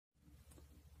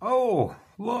Oh,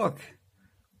 look.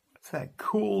 What's that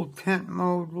cool tent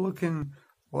mode looking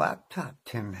laptop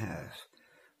Tim has?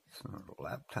 It's not a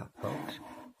laptop, folks.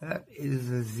 That is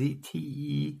a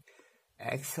ZTE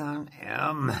Axon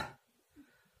M.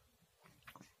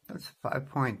 That's a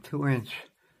 5.2-inch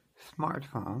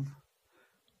smartphone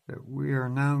that we are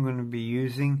now going to be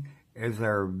using as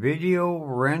our video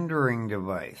rendering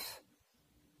device.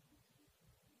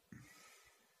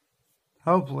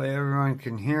 Hopefully everyone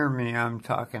can hear me. I'm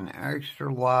talking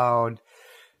extra loud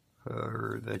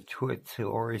for the twits who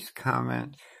always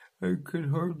comment, I could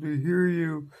hardly hear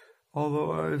you, although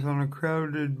I was on a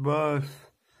crowded bus.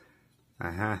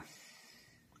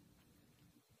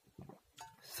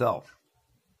 So,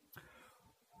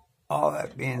 all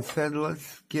that being said,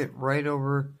 let's get right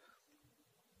over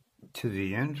to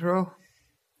the intro.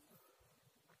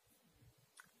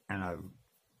 And I've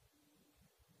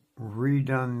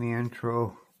redone the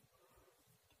intro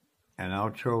and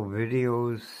outro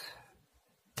videos.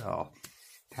 I'll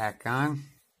tack on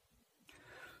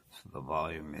so the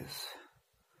volume is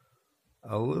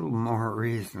a little more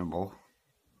reasonable,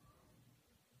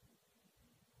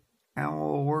 and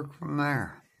we'll work from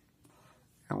there.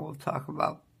 And we'll talk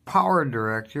about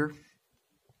Powerdirector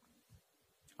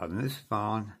on this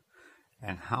phone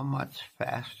and how much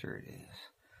faster it is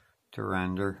to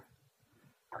render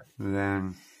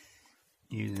than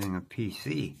using a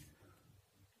PC.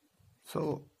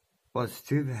 So let's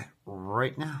do that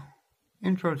right now.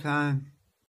 Intro time.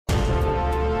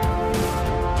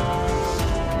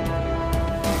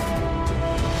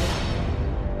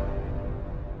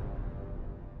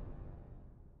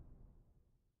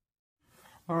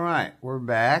 All right, we're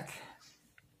back.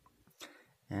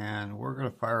 And we're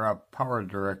going to fire up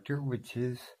Powerdirector, which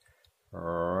is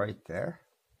right there.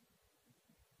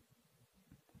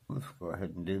 Let's go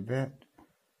ahead and do that.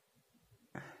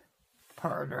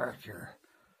 Powerdirector.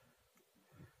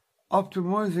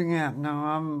 Optimizing app. Now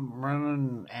I'm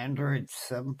running Android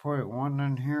 7.1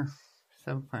 in here.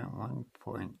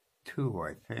 7.1.2,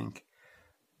 I think.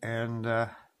 And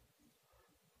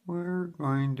we're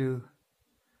going to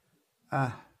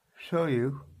show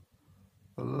you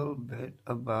a little bit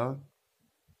about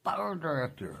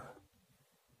Powerdirector.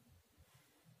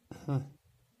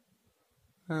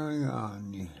 Hang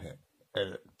on, you hit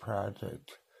edit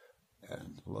project,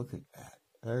 and look at that.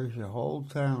 There's your whole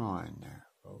timeline there,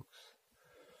 folks.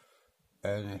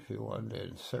 And if you wanted to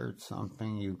insert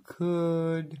something, you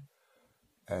could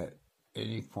at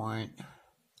any point.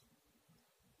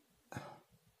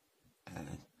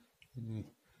 And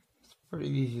it's pretty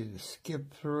easy to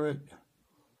skip through it.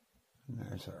 And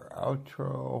there's our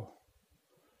outro.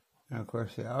 And of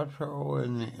course, the outro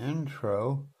and the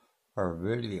intro are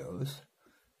videos.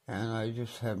 And I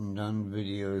just haven't done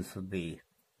videos of the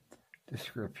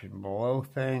description below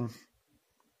thing.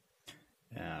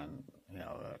 And, you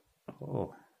know, that,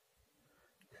 oh,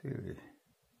 see, we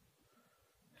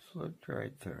slipped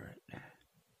right through it.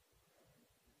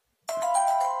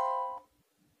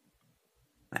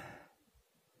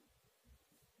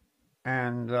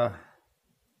 And,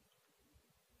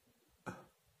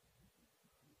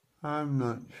 I'm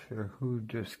not sure who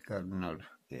just got a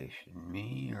notification,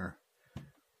 me or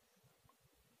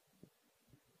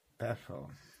that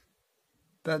phone.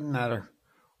 Doesn't matter.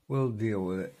 We'll deal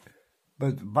with it.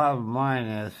 But the bottom line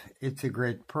is, it's a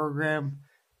great program.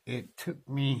 It took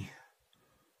me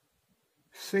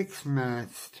 6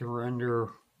 minutes to render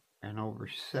an over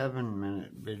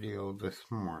 7-minute video this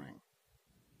morning.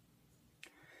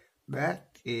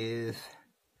 That is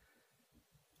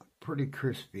pretty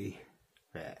crispy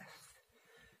fast.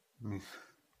 I mean,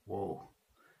 whoa.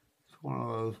 It's one of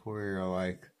those where you're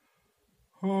like,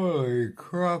 holy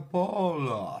crap,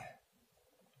 all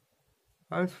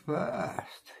that's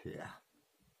fast, yeah.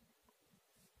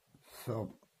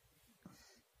 So,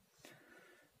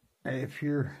 if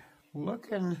you're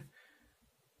looking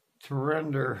to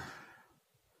render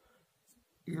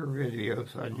your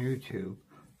videos on YouTube,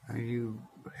 and you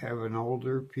have an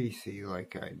older PC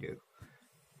like I do,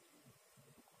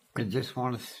 and just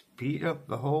want to speed up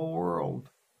the whole world,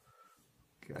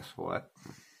 guess what?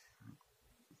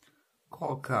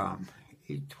 Qualcomm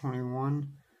 821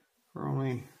 for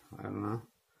only, I don't know,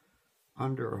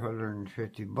 under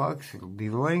 $150. It'll be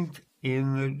linked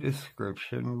in the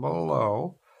description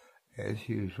below, as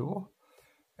usual.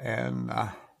 And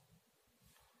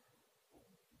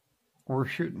we're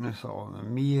shooting this all on the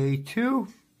Mi A2,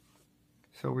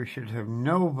 so we should have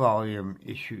no volume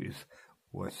issues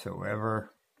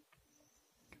whatsoever.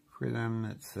 For them,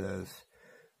 it says,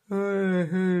 I had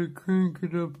to crank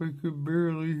it up, I could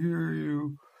barely hear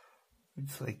you.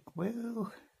 It's like,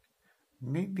 well,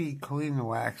 maybe clean the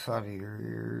wax out of your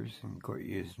ears and quit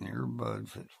using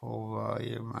earbuds at full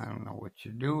volume. I don't know what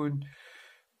you're doing.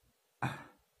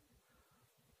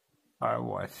 I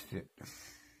watched it,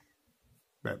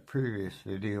 that previous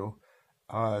video,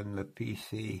 on the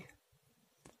PC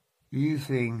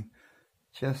using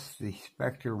just the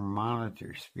Spectre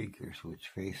monitor speakers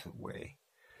which face away.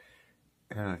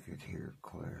 And I could hear it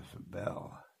clear as a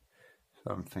bell.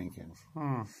 So I'm thinking,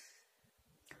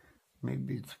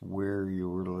 maybe it's where you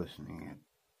were listening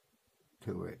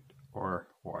to it or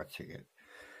watching it.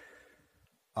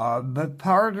 But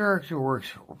Powerdirector works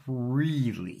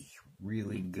really,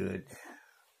 really good.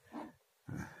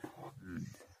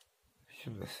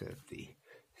 Should have set the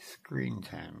screen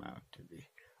time out to be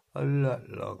a lot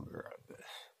longer on this,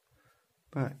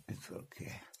 but it's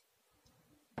okay.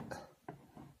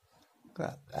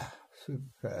 Got the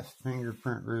super fast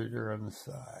fingerprint reader on the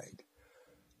side.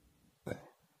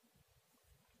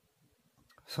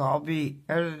 So I'll be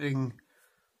editing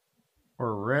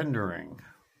or rendering.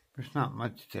 There's not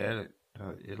much to edit.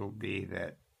 It'll be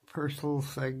that first little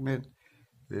segment,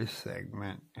 this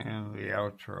segment, and the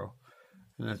outro.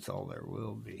 And that's all there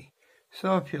will be.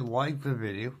 So if you like the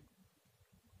video,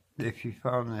 if you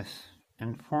found this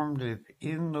informative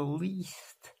in the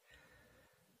least,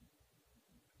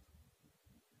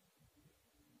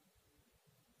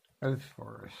 as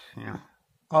far as,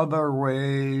 other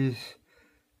ways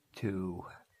to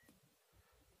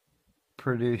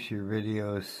produce your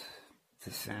videos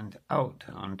to send out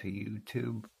onto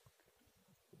YouTube,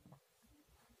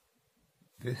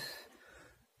 this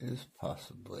is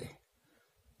possibly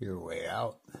your way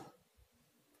out.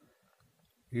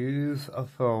 Use a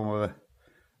phone with,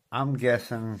 I'm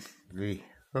guessing the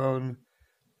phone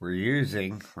we're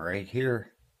using right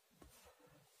here,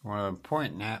 what I'm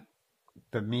pointing at,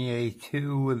 the Mi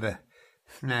A2 with the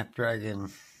Snapdragon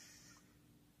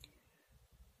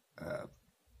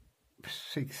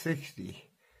 660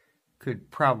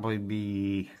 could probably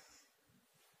be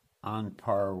on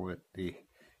par with the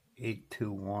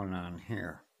 821 on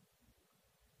here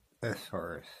as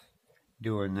far as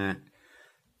doing that.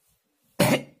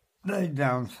 The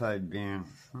downside being,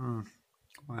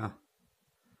 well,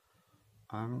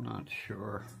 I'm not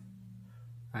sure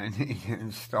I need to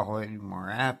install any more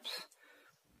apps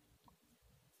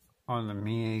on the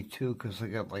Mi A2 because I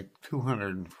got like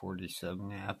 247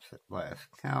 apps at last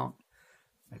count.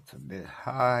 That's a bit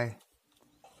high.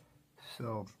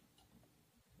 So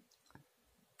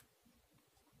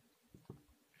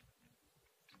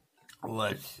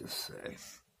let's just say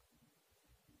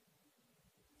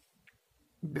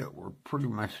that we're pretty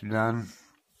much done.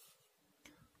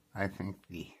 I think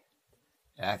the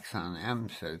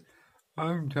SAxonM said,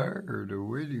 I'm tired of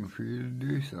waiting for you to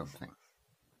do something.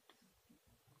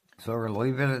 So we'll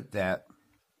leave it at that.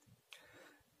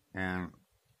 And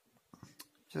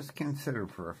just consider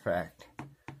for a fact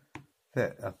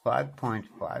that a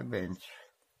 5.5 inch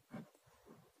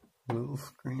little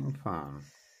screen phone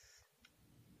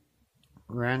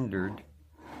rendered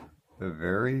the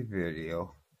very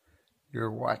video you're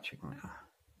watching now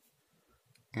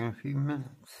in a few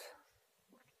minutes.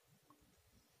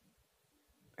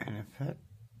 And if that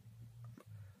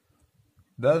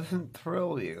doesn't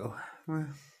thrill you, well,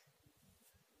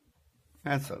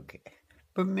 that's okay.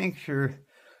 But make sure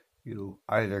you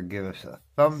either give us a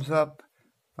thumbs up,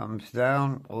 thumbs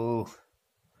down,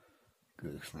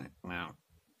 gooseneck now,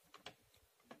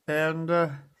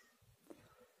 and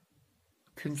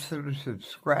consider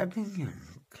subscribing and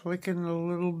clicking the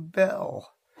little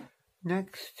bell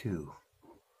next to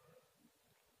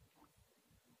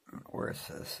where it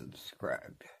says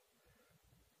subscribed.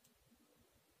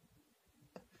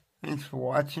 Thanks for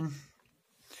watching.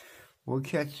 We'll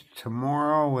catch you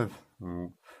tomorrow with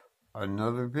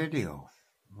another video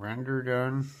rendered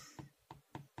on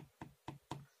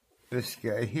this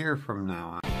guy here from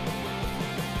now on.